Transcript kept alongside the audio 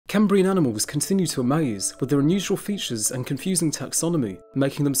Cambrian animals continue to amaze with their unusual features and confusing taxonomy,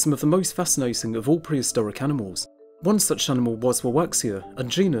 making them some of the most fascinating of all prehistoric animals. One such animal was Wiwaxia, a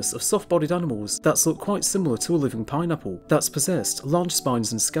genus of soft-bodied animals that look quite similar to a living pineapple, that's possessed large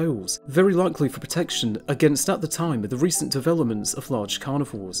spines and scales, very likely for protection against at the time the recent developments of large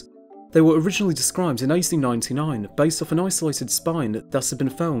carnivores. They were originally described in 1899 based off an isolated spine that had been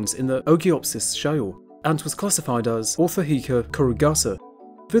found in the Ogiopsis shale, and was classified as Orthoheca corrugata.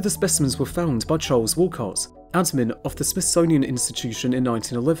 Further specimens were found by Charles Walcott, admin of the Smithsonian Institution in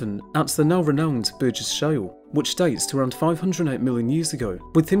 1911 at the now renowned Burgess Shale, which dates to around 508 million years ago,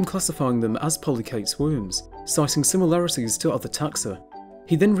 with him classifying them as polychaete worms, citing similarities to other taxa.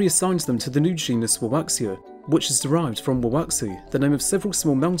 He then reassigned them to the new genus Wiwaxia, which is derived from Wiwaxia, the name of several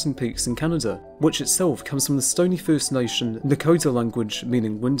small mountain peaks in Canada, which itself comes from the Stoney First Nation Nakota language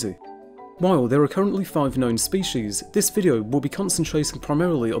meaning windy. While there are currently 5 known species, this video will be concentrating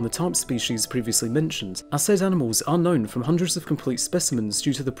primarily on the type species previously mentioned, as said animals are known from hundreds of complete specimens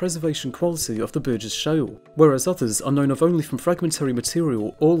due to the preservation quality of the Burgess Shale, whereas others are known of only from fragmentary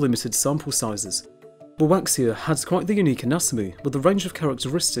material or limited sample sizes. Wiwaxia has quite the unique anatomy, with a range of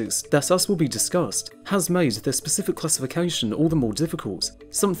characteristics that, as will be discussed, has made their specific classification all the more difficult,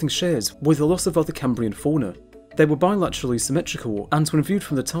 something shared with a lot of other Cambrian fauna. They were bilaterally symmetrical and, when viewed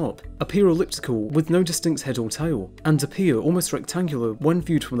from the top, appear elliptical with no distinct head or tail, and appear almost rectangular when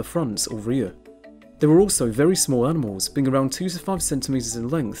viewed from the front or rear. They were also very small animals, being around 2 to 5 cm in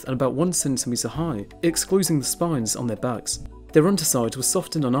length and about 1 cm high, excluding the spines on their backs. Their underside was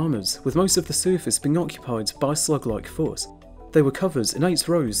soft and unarmoured, with most of the surface being occupied by a slug-like foot. They were covered in 8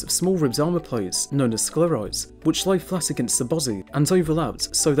 rows of small ribbed armour plates known as sclerites, which lay flat against the body and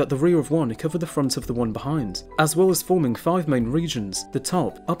overlapped so that the rear of one covered the front of the one behind, as well as forming 5 main regions: the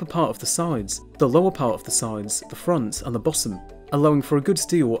top, upper part of the sides, the lower part of the sides, the front and the bottom, allowing for a good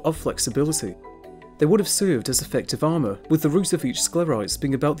deal of flexibility. They would have served as effective armour, with the root of each sclerite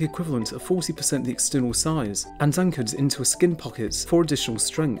being about the equivalent of 40% the external size, and anchored into a skin pocket for additional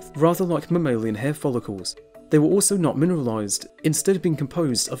strength, rather like mammalian hair follicles. They were also not mineralised, instead being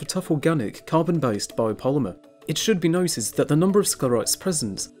composed of a tough organic, carbon-based biopolymer. It should be noted that the number of sclerites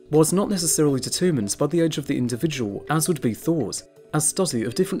present was not necessarily determined by the age of the individual as would be thought, as study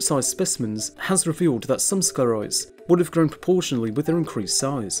of different sized specimens has revealed that some sclerites would have grown proportionally with their increased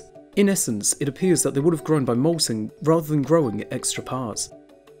size. In essence, it appears that they would have grown by molting rather than growing extra parts.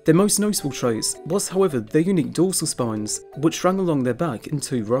 Their most notable trait was, however, their unique dorsal spines, which ran along their back in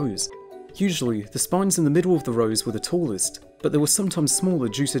 2 rows. Usually, the spines in the middle of the rows were the tallest, but they were sometimes smaller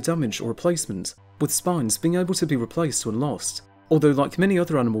due to damage or replacement, with spines being able to be replaced when lost. Although, like many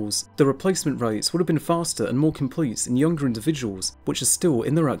other animals, the replacement rates would have been faster and more complete in younger individuals, which are still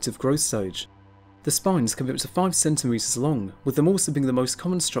in their active growth stage. The spines can be up to 5 cm long, with them also being the most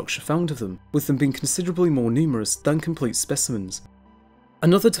common structure found of them, with them being considerably more numerous than complete specimens.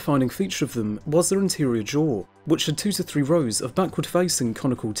 Another defining feature of them was their interior jaw, which had 2 to 3 rows of backward-facing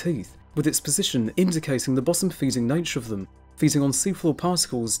conical teeth, with its position indicating the bottom-feeding nature of them, feeding on seafloor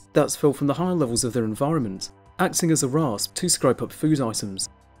particles that fell from the higher levels of their environment, acting as a rasp to scrape up food items.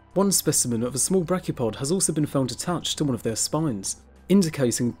 One specimen of a small brachipod has also been found attached to one of their spines,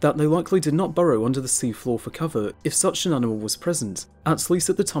 indicating that they likely did not burrow under the seafloor for cover if such an animal was present, at least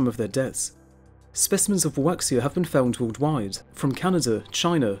at the time of their deaths. Specimens of Wiwaxia have been found worldwide, from Canada,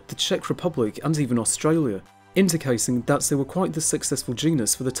 China, the Czech Republic and even Australia, indicating that they were quite the successful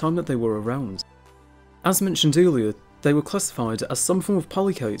genus for the time that they were around. As mentioned earlier, they were classified as some form of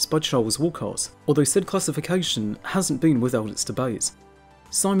polychaete by Charles Walcott, although said classification hasn't been without its debate.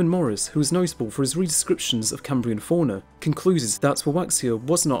 Simon Morris, who is notable for his redescriptions of Cambrian fauna, concluded that Wiwaxia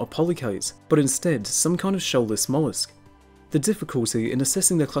was not a polychaete, but instead some kind of shellless mollusk. The difficulty in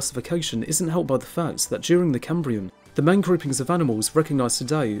assessing their classification isn't helped by the fact that during the Cambrian, the main groupings of animals recognised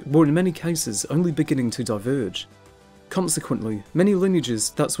today were in many cases only beginning to diverge. Consequently, many lineages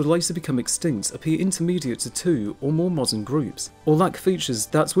that would later become extinct appear intermediate to 2 or more modern groups, or lack features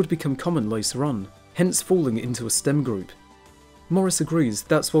that would become common later on, hence falling into a stem group. Morris agrees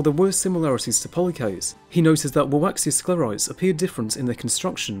that while there were similarities to polychaetes, he noted that Wiwaxia sclerites appeared different in their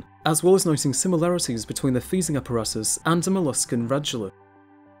construction, as well as noting similarities between their feeding apparatus and a molluscan radula.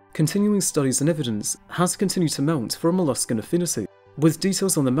 Continuing studies and evidence has continued to mount for a molluscan affinity, with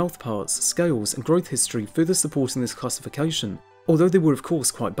details on the mouth parts, scales and growth history further supporting this classification, although they were of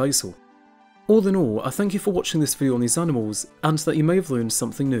course quite basal. All in all, I thank you for watching this video on these animals, and that you may have learned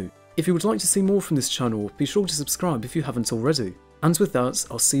something new. If you would like to see more from this channel, be sure to subscribe if you haven't already. And with that,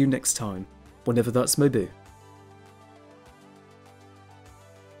 I'll see you next time, whenever that may be.